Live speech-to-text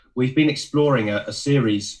we've been exploring a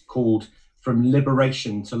series called From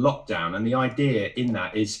Liberation to Lockdown. And the idea in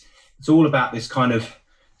that is it's all about this kind of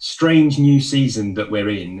strange new season that we're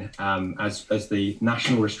in as the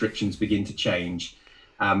national restrictions begin to change.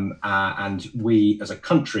 And we as a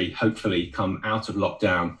country hopefully come out of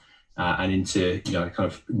lockdown and into kind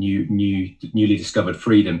of newly discovered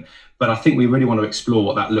freedom. But I think we really want to explore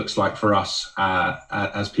what that looks like for us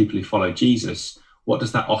as people who follow Jesus. What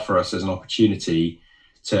does that offer us as an opportunity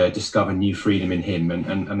to discover new freedom in him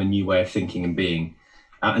and a new way of thinking and being?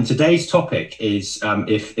 And today's topic is,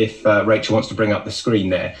 if Rachel wants to bring up the screen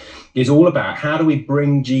there, is all about how do we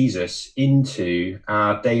bring Jesus into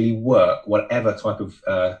our daily work, whatever type of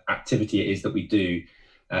activity it is that we do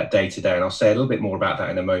day to day. And I'll say a little bit more about that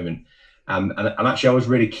in a moment. And actually, I was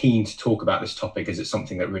really keen to talk about this topic as it's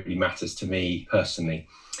something that really matters to me personally.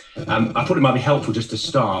 I thought it might be helpful just to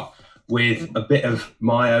start with a bit of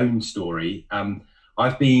my own story.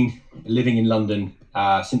 I've been living in London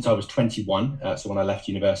since I was 21, so when I left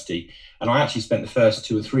university, and I actually spent the first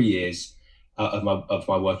 2 or 3 years of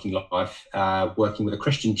my working life working with a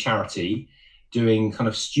Christian charity, doing kind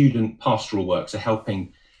of student pastoral work, so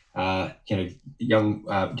helping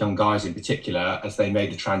young guys in particular as they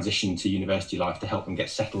made the transition to university life, to help them get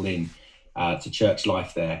settled in to church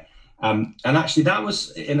life there. And actually, that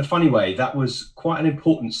was, in a funny way, that was quite an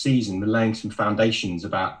important season, laying some foundations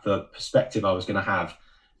about the perspective I was going to have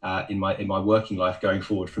in my working life going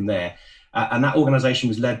forward from there. And that organisation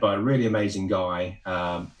was led by a really amazing guy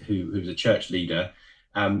who was a church leader,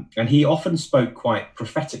 and he often spoke quite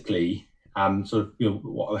prophetically, sort of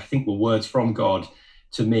what I think were words from God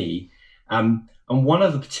to me. And one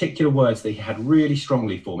of the particular words that he had really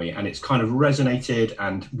strongly for me, and it's kind of resonated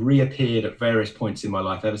and reappeared at various points in my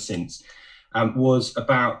life ever since, was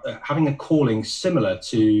about having a calling similar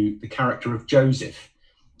to the character of Joseph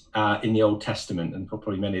in the Old Testament. And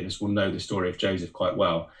probably many of us will know the story of Joseph quite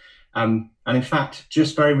well. And in fact,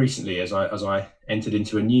 just very recently, as I entered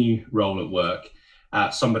into a new role at work,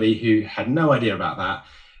 somebody who had no idea about that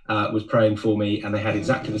was praying for me, and they had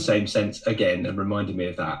exactly the same sense again and reminded me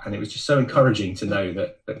of that. And it was just so encouraging to know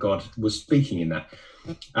that God was speaking in that.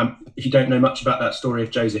 If you don't know much about that story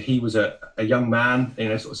of Joseph, he was a young man,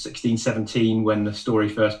 sort of 16, 17 when the story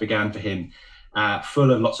first began for him,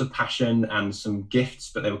 full of lots of passion and some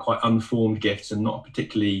gifts, but they were quite unformed gifts and not a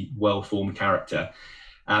particularly well-formed character.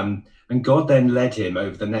 And God then led him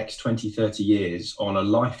over the next 20, 30 years on a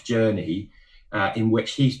life journey in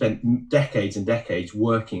which he spent decades and decades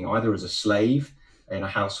working either as a slave in a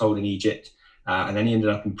household in Egypt, and then he ended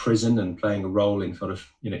up in prison and playing a role in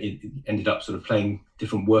ended up sort of playing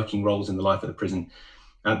different working roles in the life of the prison,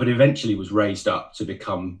 but eventually was raised up to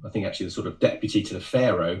become, I think, actually the sort of deputy to the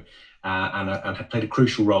Pharaoh, and had played a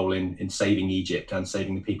crucial role in saving Egypt and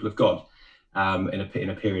saving the people of God in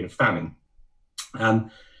a period of famine.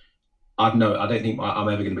 I don't think I'm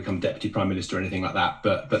ever going to become deputy prime minister or anything like that,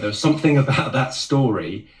 but there was something about that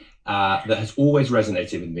story that has always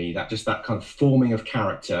resonated with me, that kind of forming of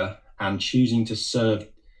character and choosing to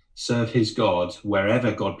serve his God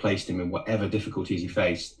wherever God placed him and whatever difficulties he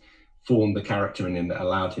faced, formed the character in him that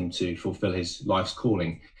allowed him to fulfill his life's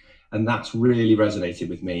calling. And that's really resonated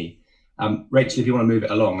with me. Rachel, if you want to move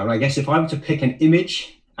it along, I guess if I were to pick an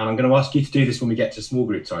image, and I'm going to ask you to do this when we get to small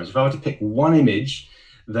group times, if I were to pick one image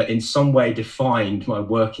that in some way defined my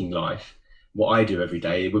working life, what I do every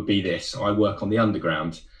day, it would be this. I work on the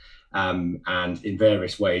underground, and in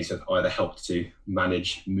various ways have either helped to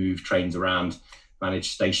move trains around,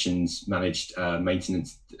 manage stations, managed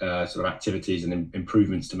maintenance sort of activities and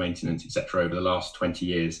improvements to maintenance, etc. over the last 20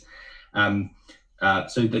 years.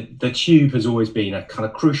 So the tube has always been a kind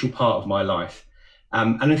of crucial part of my life.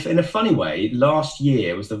 And if, in a funny way, last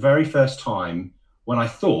year was the very first time when I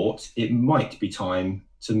thought it might be time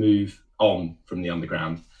to move on from the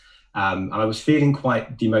underground. And I was feeling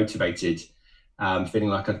quite demotivated, feeling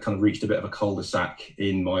like I'd kind of reached a bit of a cul-de-sac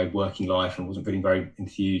in my working life and wasn't feeling very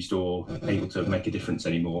enthused or able to make a difference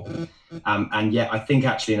anymore. And yet I think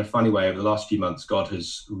actually, in a funny way, over the last few months, God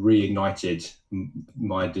has reignited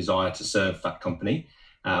my desire to serve that company,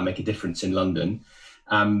 make a difference in London.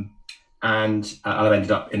 And I've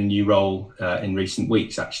ended up in a new role in recent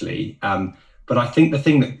weeks, actually. But I think the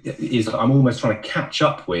thing that is, I'm almost trying to catch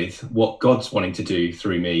up with what God's wanting to do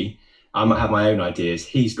through me. I might have my own ideas.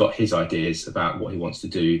 He's got his ideas about what he wants to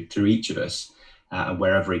do through each of us and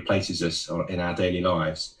wherever he places us in our daily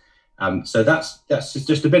lives. So that's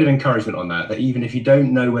just a bit of encouragement on that even if you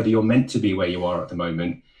don't know whether you're meant to be where you are at the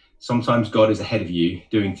moment, sometimes God is ahead of you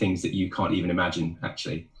doing things that you can't even imagine,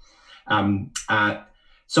 actually.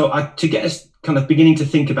 So to get us kind of beginning to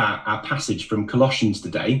think about our passage from Colossians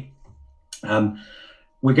today,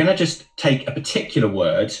 we're going to just take a particular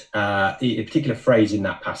word, a particular phrase in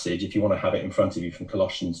that passage, if you want to have it in front of you, from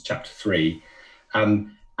Colossians chapter 3.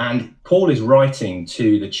 And Paul is writing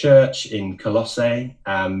to the church in Colossae,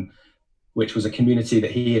 which was a community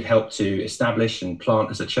that he had helped to establish and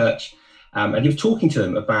plant as a church. And he was talking to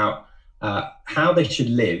them about how they should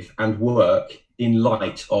live and work in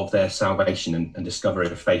light of their salvation and discovery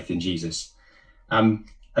of faith in Jesus. And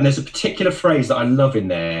there's a particular phrase that I love in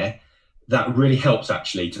there that really helps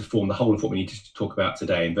actually to form the whole of what we need to talk about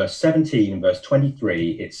today. In verse 17 and verse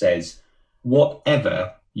 23, it says,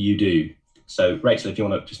 whatever you do. So Rachel, if you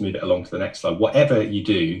want to just move it along to the next slide, whatever you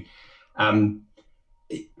do. And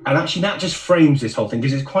actually that just frames this whole thing,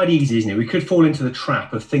 because it's quite easy, isn't it? We could fall into the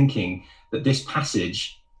trap of thinking that this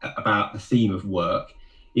passage about the theme of work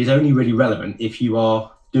is only really relevant if you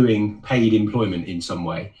are doing paid employment in some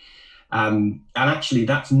way. And actually,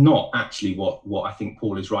 that's not actually what I think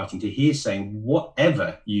Paul is writing to. He is saying,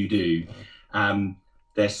 whatever you do,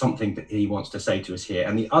 there's something that he wants to say to us here.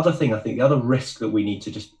 And the other thing, I think, the other risk that we need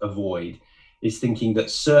to just avoid is thinking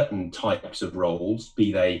that certain types of roles,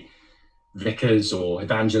 be they vicars or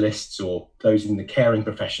evangelists or those in the caring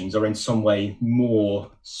professions, are in some way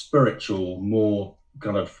more spiritual, more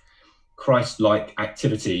kind of Christ-like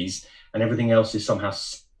activities, and everything else is somehow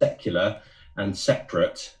secular and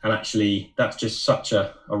separate. And actually that's just such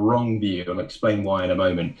a wrong view. I'll explain why in a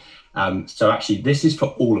moment. So actually this is for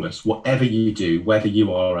all of us, whatever you do, whether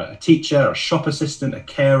you are a teacher, a shop assistant, a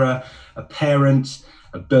carer, a parent,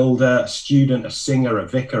 a builder, a student, a singer, a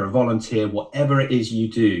vicar, a volunteer, whatever it is you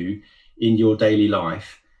do in your daily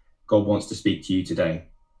life, God wants to speak to you today.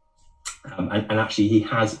 And actually he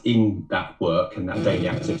has in that work and that daily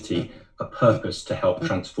activity a purpose to help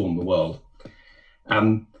transform the world.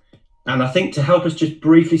 And I think to help us just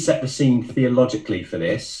briefly set the scene theologically for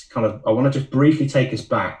this, I want to just briefly take us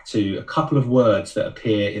back to a couple of words that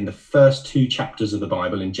appear in the first two chapters of the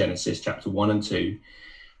Bible in Genesis, chapter 1 and 2.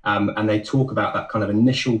 And they talk about that kind of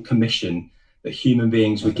initial commission that human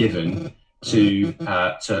beings were given to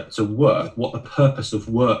work, what the purpose of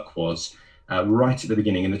work was right at the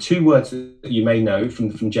beginning. And the two words that you may know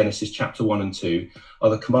from Genesis chapter 1 and 2 are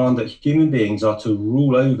the command that human beings are to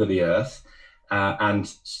rule over the earth and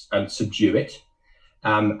subdue it,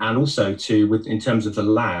 and also in terms of the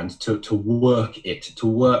land, to work it, to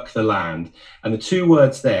work the land. And the two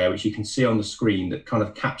words there, which you can see on the screen that kind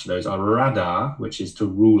of capture those, are radah, which is to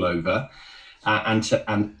rule over, and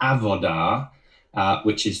avodah,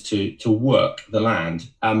 which is to work the land.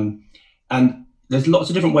 And there's lots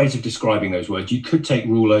of different ways of describing those words. You could take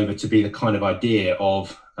rule over to be the kind of idea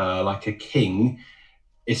of like a king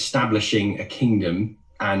establishing a kingdom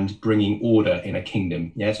and bringing order in a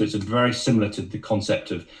kingdom. Yeah, so it's very similar to the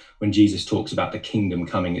concept of when Jesus talks about the kingdom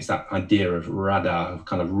coming. It's that idea of radah, of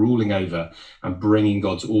kind of ruling over and bringing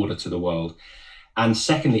God's order to the world. And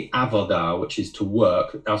secondly, avodah, which is to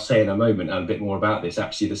work. I'll say in a moment a bit more about this.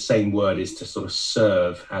 Actually, the same word is to sort of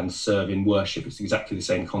serve and serve in worship. It's exactly the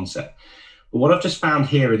same concept. But what I've just found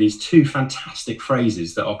here are these two fantastic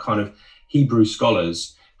phrases that are kind of Hebrew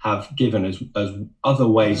scholars have given as other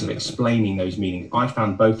ways of explaining those meanings. I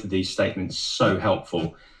found both of these statements so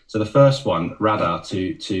helpful. So the first one, radah,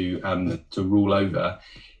 to rule over,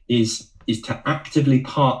 is to actively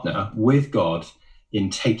partner with God in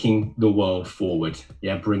taking the world forward,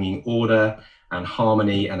 bringing order and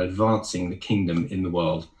harmony and advancing the kingdom in the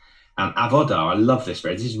world. And avodah, I love this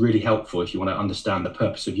phrase. This is really helpful if you want to understand the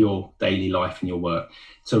purpose of your daily life and your work,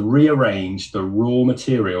 to rearrange the raw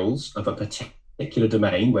materials of a particular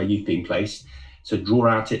domain where you've been placed to draw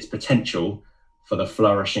out its potential for the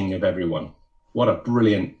flourishing of everyone. What a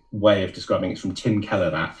brilliant way of describing it from Tim Keller.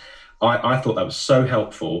 That I thought that was so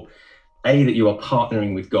helpful. A, that you are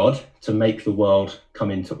partnering with God to make the world come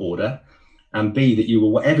into order, and B, that you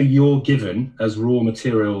will, whatever you're given as raw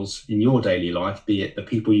materials in your daily life, be it the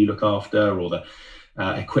people you look after or the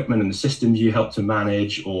equipment and the systems you help to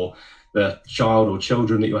manage, or the child or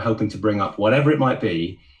children that you're helping to bring up, whatever it might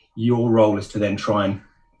be, your role is to then try and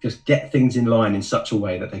just get things in line in such a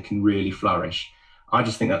way that they can really flourish. I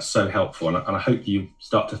just think that's so helpful, and I hope you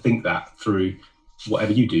start to think that through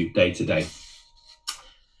whatever you do day to day.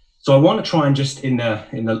 So I want to try and just in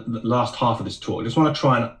the last half of this talk, I just want to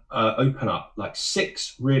try and open up like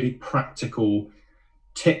 6 really practical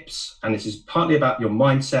tips, and this is partly about your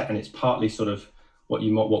mindset, and it's partly sort of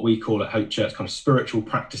what we call at Hope Church kind of spiritual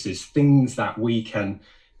practices, things that we can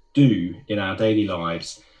do in our daily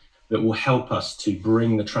lives that will help us to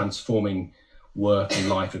bring the transforming work and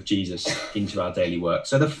life of Jesus into our daily work.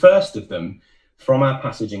 So the first of them from our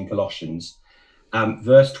passage in Colossians,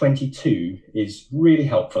 verse 22 is really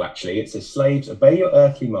helpful actually. It says, slaves, obey your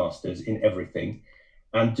earthly masters in everything,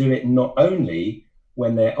 and do it not only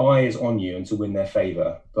when their eye is on you and to win their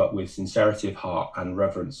favor, but with sincerity of heart and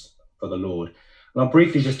reverence for the Lord. And I'll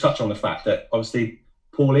briefly just touch on the fact that obviously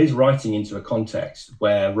Paul is writing into a context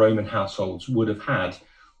where Roman households would have had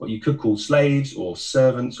what you could call slaves or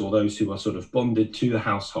servants, or those who are sort of bonded to the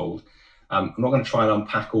household. I'm not going to try and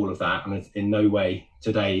unpack all of that, and it's in no way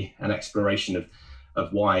today an exploration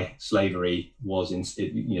of why slavery was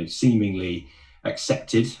seemingly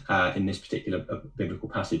accepted in this particular biblical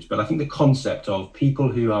passage. But I think the concept of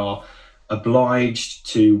people who are obliged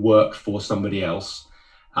to work for somebody else,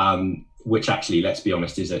 which actually, let's be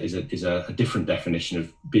honest, is a different definition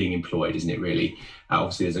of being employed, isn't it, really?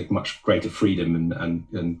 Obviously, there's a much greater freedom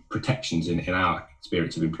and protections in our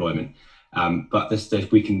experience of employment. But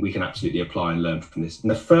we can absolutely apply and learn from this. And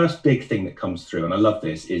the first big thing that comes through, and I love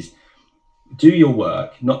this, is do your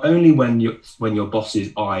work not only when your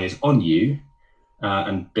boss's eye is on you,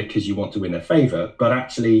 and because you want to win their favor, but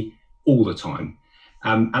actually all the time.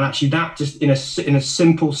 And actually that just in a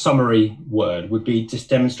simple summary word would be just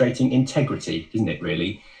demonstrating integrity, isn't it,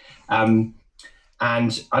 really? And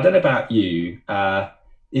I don't know about you,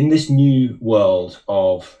 in this new world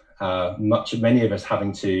of many of us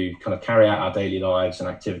having to kind of carry out our daily lives and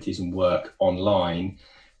activities and work online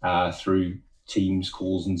through Teams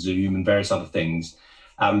calls and Zoom and various other things,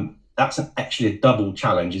 that's actually a double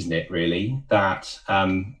challenge, isn't it, really? That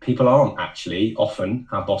people aren't actually, often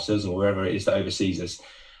our bosses or wherever it is that oversees us,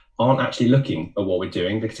 aren't actually looking at what we're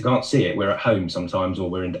doing because they can't see it. We're at home sometimes, or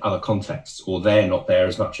we're in other contexts, or they're not there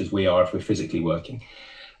as much as we are if we're physically working.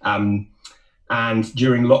 And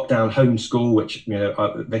during lockdown homeschool, which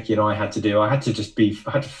Vicky and I had to do, I had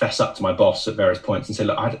to fess up to my boss at various points and say,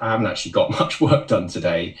 look, I haven't actually got much work done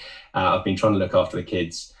today. I've been trying to look after the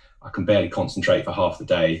kids. I can barely concentrate for half the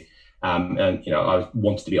day. And I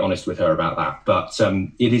wanted to be honest with her about that. But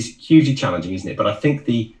it is hugely challenging, isn't it? But I think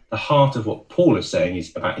the heart of what Paul is saying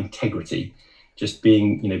is about integrity, just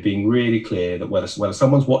being really clear that whether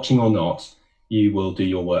someone's watching or not, you will do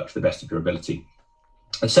your work to the best of your ability.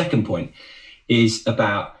 A second point is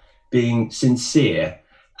about being sincere.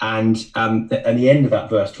 And at the end of that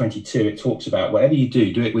verse 22, it talks about whatever you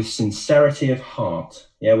do, do it with sincerity of heart.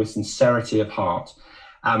 Yeah, with sincerity of heart.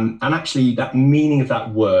 And actually, that meaning of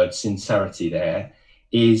that word, sincerity, there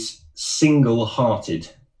is single-hearted.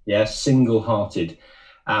 Yeah, single-hearted.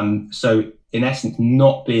 So in essence,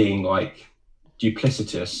 not being like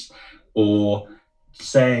duplicitous or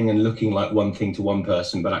saying and looking like one thing to one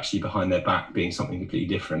person, but actually behind their back being something completely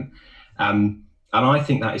different. And I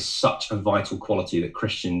think that is such a vital quality that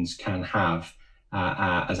Christians can have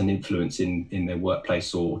as an influence in their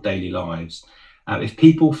workplace or daily lives. If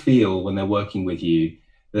people feel when they're working with you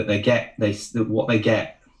that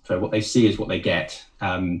what they see is what they get,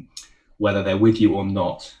 whether they're with you or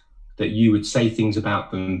not, that you would say things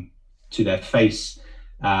about them to their face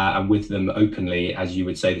and with them openly as you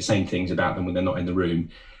would say the same things about them when they're not in the room,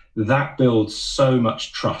 that builds so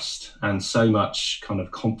much trust and so much kind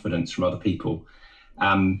of confidence from other people.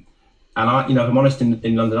 And I, if I'm honest,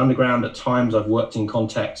 in London Underground, at times I've worked in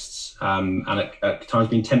contexts and at times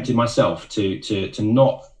been tempted myself to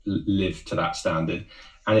not live to that standard.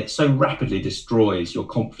 And it so rapidly destroys your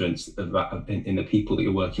confidence in the people that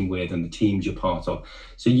you're working with and the teams you're part of.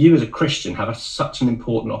 So you as a Christian have such an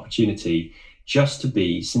important opportunity just to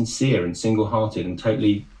be sincere and single-hearted and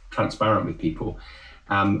totally transparent with people.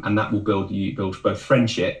 And that will build both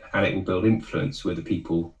friendship and it will build influence with the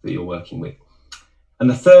people that you're working with. And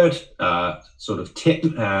the third sort of tip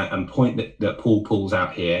and point that Paul pulls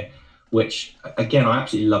out here, which again, I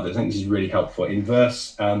absolutely love this. I think this is really helpful. In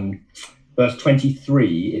verse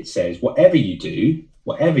 23, it says, whatever you do,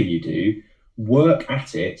 work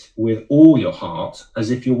at it with all your heart, as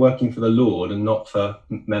if you're working for the Lord and not for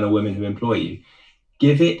men or women who employ you.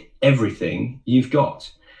 Give it everything you've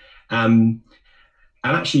got. And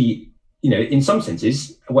actually, in some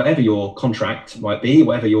senses, whatever your contract might be,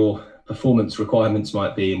 whatever your performance requirements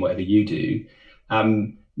might be, and whatever you do,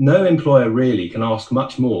 no employer really can ask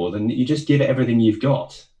much more than you just give it everything you've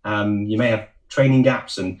got. You may have training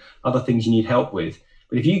gaps and other things you need help with,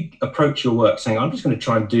 but if you approach your work saying, I'm just going to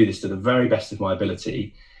try and do this to the very best of my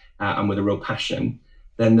ability and with a real passion,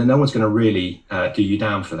 then no one's going to really do you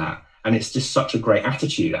down for that. And it's just such a great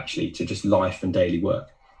attitude, actually, to just life and daily work.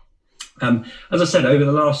 As I said, over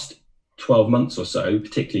the last 12 months or so,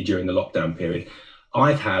 particularly during the lockdown period,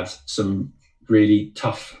 I've had some really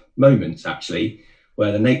tough moments, actually,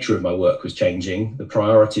 where the nature of my work was changing, the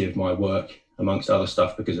priority of my work, amongst other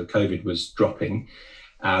stuff, because of COVID, was dropping.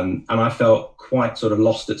 And I felt quite sort of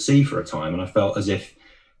lost at sea for a time. And I felt as if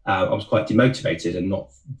I was quite demotivated and not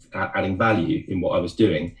adding value in what I was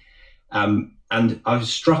doing. And And I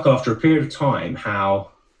was struck after a period of time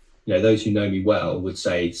how, those who know me well would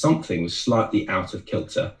say something was slightly out of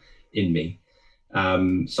kilter in me.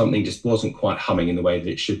 Something just wasn't quite humming in the way that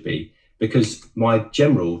it should be, because my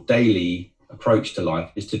general daily approach to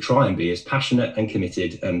life is to try and be as passionate and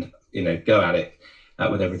committed and, go at it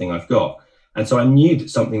with everything I've got. And so I knew that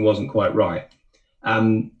something wasn't quite right.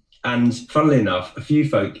 And funnily enough, a few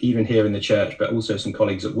folk, even here in the church, but also some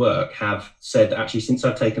colleagues at work, have said, actually, since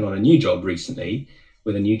I've taken on a new job recently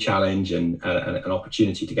with a new challenge and an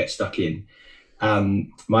opportunity to get stuck in,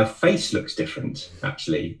 my face looks different.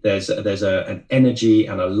 Actually, there's an energy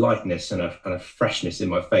and a lightness and a freshness in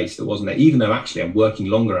my face that wasn't there, even though actually I'm working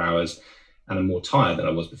longer hours and I'm more tired than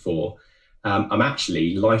I was before. I'm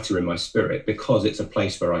actually lighter in my spirit because it's a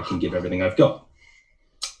place where I can give everything I've got.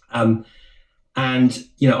 And,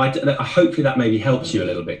 hopefully that maybe helps you a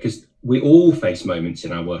little bit, because we all face moments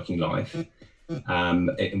in our working life,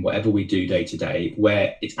 in whatever we do day to day,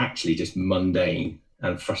 where it's actually just mundane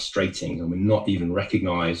and frustrating, and we're not even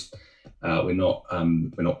recognised. We're not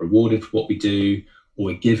rewarded for what we do, or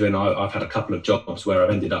we're given. I've had a couple of jobs where I've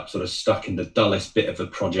ended up sort of stuck in the dullest bit of a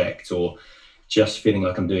project, or just feeling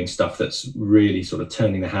like I'm doing stuff that's really sort of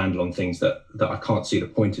turning the handle on things that I can't see the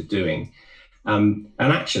point of doing. And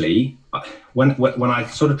actually, when I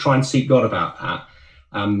sort of try and seek God about that,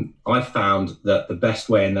 I've found that the best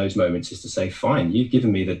way in those moments is to say, fine, you've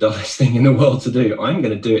given me the dullest thing in the world to do. I'm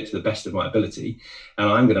going to do it to the best of my ability, and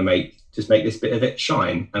I'm going to make this bit of it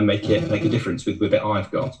shine and make a difference with the bit I've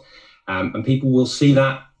got. And people will see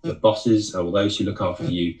that. The bosses or those who look after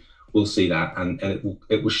you will see that, and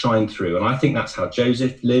it will shine through. And I think that's how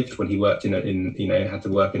Joseph lived when he worked had to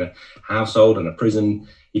work in a household and a prison.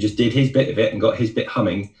 He just did his bit of it and got his bit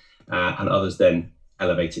humming, and others then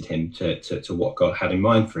elevated him to what God had in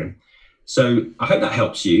mind for him. So I hope that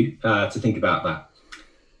helps you to think about that.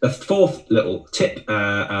 The fourth little tip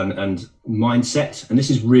and mindset, and this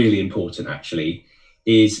is really important actually,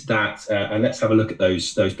 is that, and let's have a look at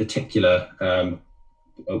those particular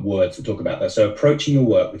words to talk about that. So approaching your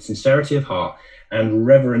work with sincerity of heart and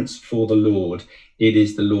reverence for the Lord. It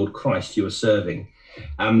is the Lord Christ you are serving.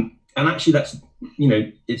 And actually that's,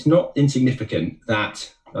 it's not insignificant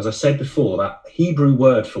that, as I said before, that Hebrew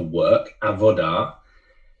word for work, avodah,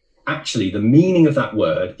 actually the meaning of that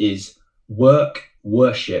word is work,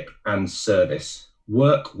 worship and service.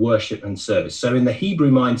 Work, worship and service. So in the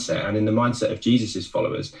Hebrew mindset and in the mindset of Jesus's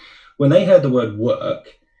followers, when they heard the word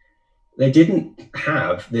work, they didn't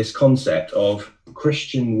have this concept of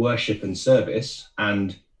Christian worship and service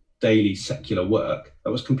and daily secular work.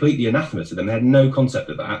 That was completely anathema to them. They had no concept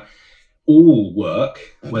of that. All work,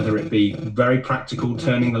 whether it be very practical,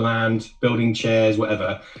 turning the land, building chairs,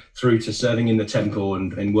 whatever, through to serving in the temple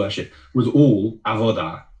and in worship, was all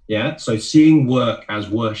avodah. Yeah. So seeing work as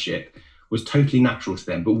worship was totally natural to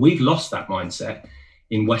them. But we've lost that mindset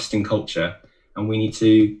in Western culture, and we need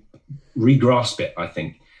to re-grasp it, I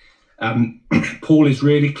think. Paul is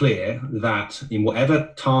really clear that in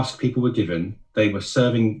whatever task people were given, they were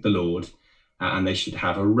serving the Lord, and they should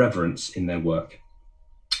have a reverence in their work.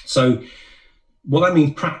 So what that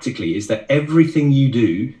means practically is that everything you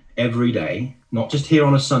do every day, not just here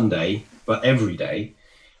on a Sunday, but every day,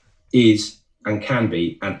 is and can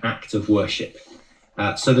be an act of worship.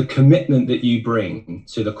 So the commitment that you bring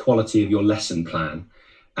to the quality of your lesson plan,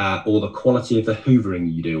 or the quality of the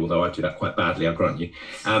hoovering you do, although I do that quite badly, I grant you,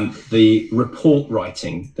 the report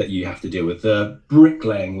writing that you have to deal with, the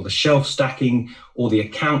bricklaying or the shelf stacking or the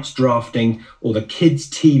accounts drafting or the kids'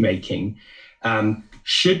 tea making,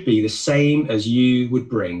 should be the same as you would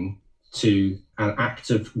bring to an act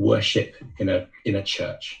of worship in a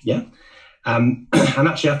church. Yeah. And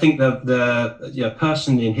actually, I think the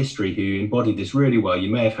person in history who embodied this really well, you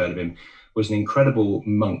may have heard of him, was an incredible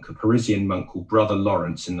monk, a Parisian monk called Brother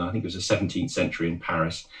Lawrence, I think it was the 17th century in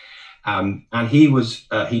Paris. And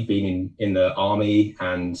he'd been in the army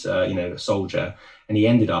and, a soldier, and he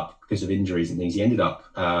ended up, because of injuries and things, he ended up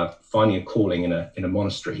finding a calling in a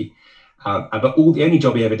monastery. But the only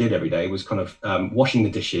job he ever did every day was kind of washing the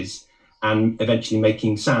dishes and eventually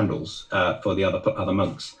making sandals for the other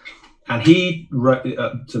monks. And he wrote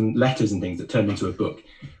some letters and things that turned into a book,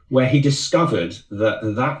 where he discovered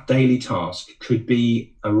that daily task could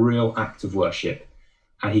be a real act of worship,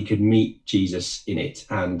 and he could meet Jesus in it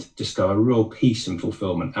and discover real peace and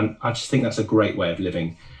fulfillment. And I just think that's a great way of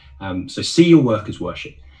living. So see your work as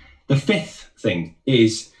worship. The fifth thing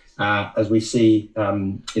is, as we see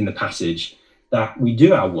in the passage, that we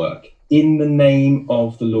do our work in the name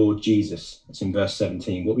of the Lord Jesus. That's in verse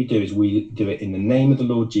 17. What we do is we do it in the name of the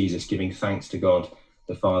Lord Jesus, giving thanks to God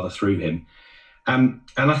the Father through him. And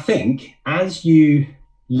I think as you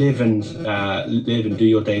live and do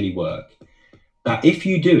your daily work, that if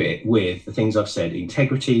you do it with the things I've said,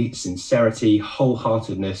 integrity, sincerity,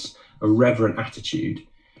 wholeheartedness, a reverent attitude,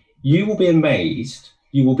 you will be amazed,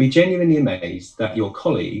 you will be genuinely amazed that your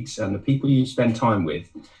colleagues and the people you spend time with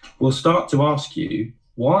will start to ask you,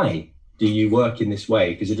 why do you work in this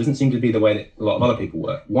way? Because it doesn't seem to be the way that a lot of other people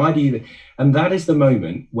work. Why do you? And that is the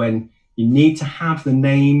moment when you need to have the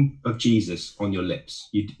name of Jesus on your lips,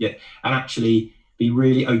 and actually be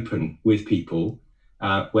really open with people.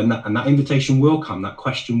 When that invitation will come, that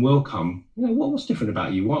question will come. What's different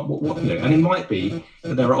about you? What? And it might be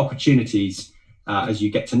that there are opportunities as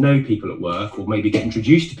you get to know people at work, or maybe get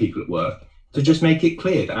introduced to people at work, to just make it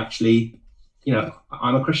clear that actually,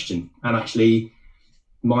 I'm a Christian, and actually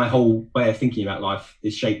my whole way of thinking about life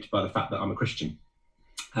is shaped by the fact that I'm a Christian.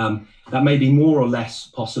 That may be more or less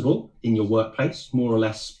possible in your workplace, more or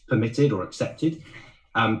less permitted or accepted.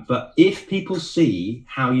 But if people see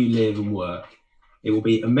how you live and work, it will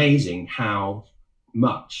be amazing how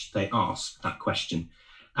much they ask that question.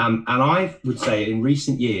 And I would say in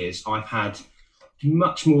recent years, I've had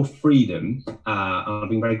much more freedom, and I've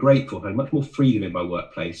been very grateful for much more freedom in my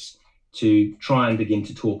workplace to try and begin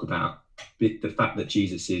to talk about the fact that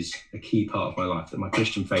Jesus is a key part of my life, that my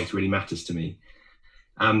Christian faith really matters to me.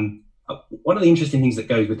 One of the interesting things that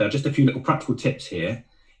goes with that, just a few little practical tips here.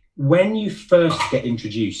 When you first get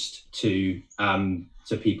introduced to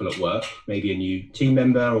people at work, maybe a new team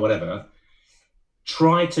member or whatever,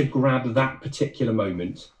 try to grab that particular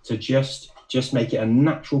moment to just make it a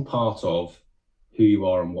natural part of who you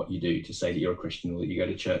are and what you do, to say that you're a Christian or that you go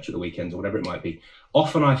to church at the weekends or whatever it might be.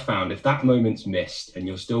 Often I've found if that moment's missed and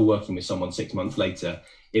you're still working with someone 6 months later,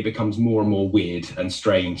 it becomes more and more weird and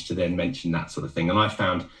strange to then mention that sort of thing. And I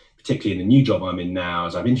found, particularly in the new job I'm in now,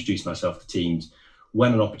 as I've introduced myself to teams,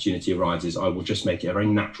 when an opportunity arises, I will just make it a very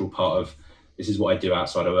natural part of, this is what I do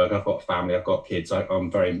outside of work. I've got family, I've got kids,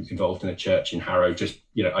 I'm very involved in a church in Harrow.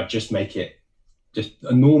 I just make it just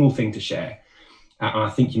a normal thing to share. And I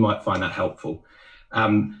think you might find that helpful.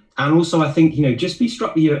 And also, I think, just be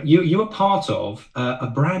struck, you are part of a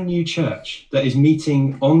brand new church that is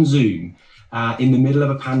meeting on Zoom in the middle of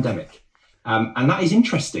a pandemic. And that is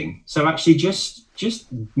interesting. So actually just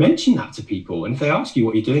mention that to people. And if they ask you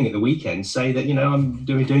what you're doing at the weekend, say that, I'm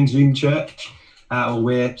doing Zoom church, or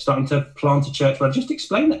we're starting to plant a church. But just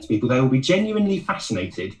explain that to people. They will be genuinely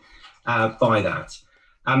fascinated by that.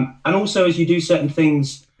 And also, as you do certain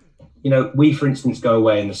things, we, for instance, go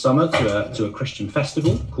away in the summer to a Christian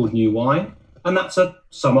festival called New Wine, and that's a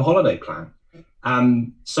summer holiday plan.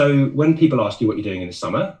 So when people ask you what you're doing in the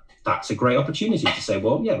summer, that's a great opportunity to say,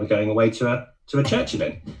 well, yeah, we're going away to a church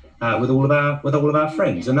event with all of our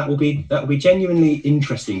friends, and that will be genuinely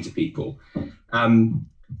interesting to people, and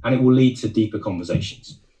it will lead to deeper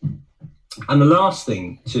conversations. And the last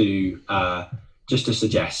thing to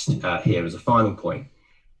suggest here as a final point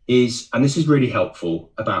is, and this is really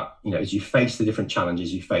helpful about, as you face the different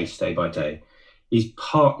challenges you face day by day, is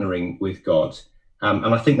partnering with God.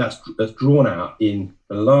 And I think that's drawn out in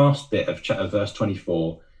the last bit of verse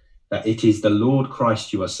 24, that it is the Lord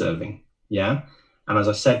Christ you are serving. Yeah. And as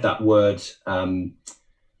I said, that word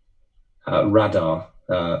radar,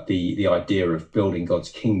 the idea of building God's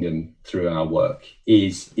kingdom through our work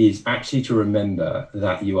is actually to remember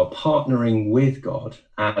that you are partnering with God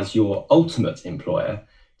as your ultimate employer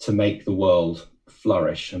to make the world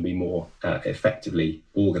flourish and be more effectively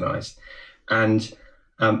organized. And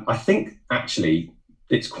I think actually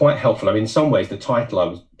it's quite helpful. I mean, in some ways, the title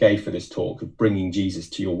I gave for this talk of bringing Jesus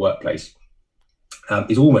to your workplace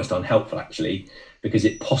is almost unhelpful, actually, because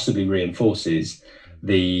it possibly reinforces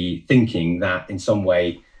the thinking that in some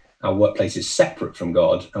way our workplace is separate from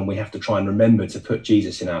God, and we have to try and remember to put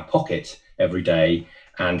Jesus in our pocket every day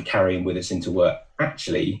and carry him with us into work.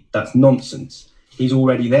 Actually, that's nonsense. He's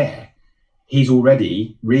already there. He's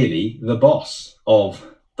already really the boss of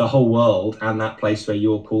the whole world and that place where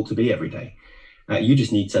you're called to be every day. You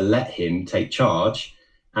just need to let him take charge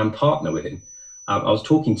and partner with him. I was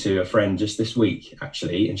talking to a friend just this week,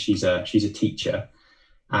 actually, and she's a teacher,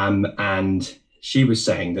 and she was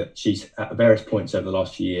saying that she's at various points over the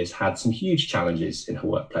last few years had some huge challenges in her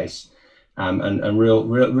workplace, and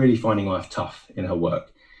really finding life tough in her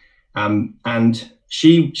work. And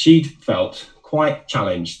she felt quite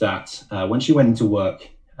challenged that when she went into work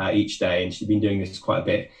each day, and she'd been doing this quite a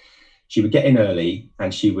bit, she would get in early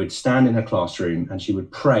and she would stand in her classroom and she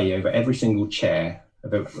would pray over every single chair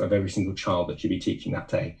of every single child that she'd be teaching that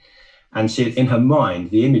day. And she, in her mind,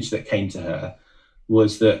 the image that came to her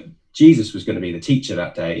was that Jesus was going to be the teacher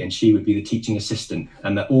that day and she would be the teaching assistant,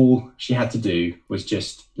 and that all she had to do was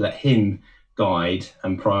just let him guide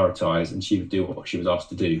and prioritize, and she would do what she was asked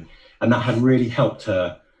to do. And that had really helped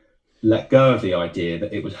her let go of the idea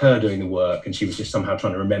that it was her doing the work and she was just somehow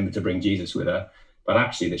trying to remember to bring Jesus with her, but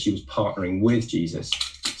actually that she was partnering with Jesus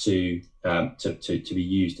to be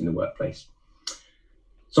used in the workplace.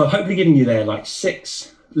 So I've hopefully given you there like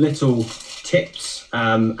 6 little tips,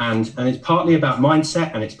 and it's partly about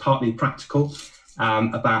mindset and it's partly practical,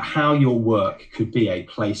 about how your work could be a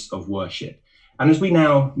place of worship. And as we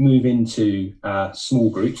now move into small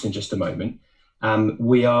groups in just a moment,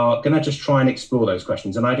 we are going to just try and explore those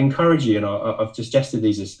questions. And I'd encourage you, and I've suggested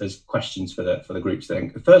these as questions for the groups then.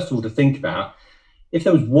 First of all, to think about if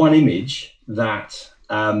there was one image that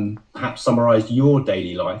perhaps summarized your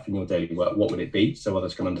daily life and your daily work, what would it be? So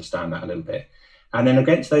others can understand that a little bit. And then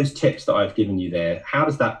against those tips that I've given you there, how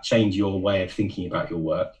does that change your way of thinking about your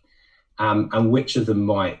work? And which of them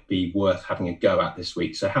might be worth having a go at this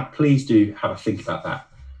week? So please do have a think about that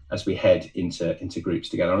as we head into groups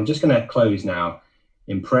together. I'm just going to close now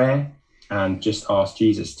in prayer and just ask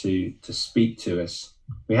Jesus to speak to us.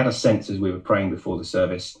 We had a sense as we were praying before the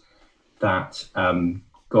service that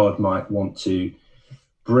God might want to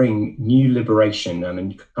bring new liberation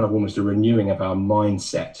and kind of almost a renewing of our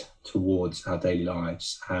mindset towards our daily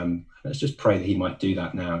lives. Let's just pray that he might do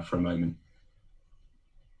that now for a moment.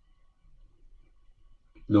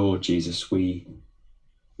 Lord Jesus, we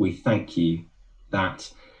thank you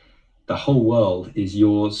that the whole world is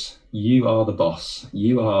yours. You are the boss.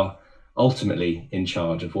 You are ultimately in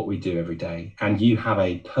charge of what we do every day. And you have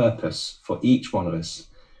a purpose for each one of us,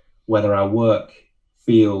 whether our work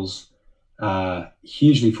feels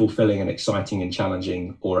hugely fulfilling and exciting and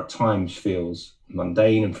challenging, or at times feels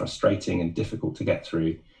mundane and frustrating and difficult to get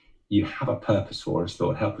through. You have a purpose for us,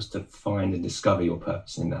 Lord. Help us to find and discover your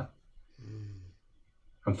purpose in that.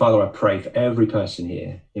 And Father, I pray for every person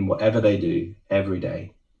here in whatever they do every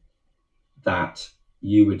day, that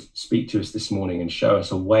you would speak to us this morning and show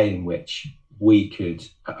us a way in which we could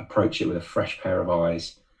approach it with a fresh pair of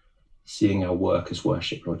eyes, seeing our work as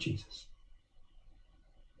worship, Lord Jesus.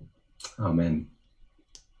 Amen.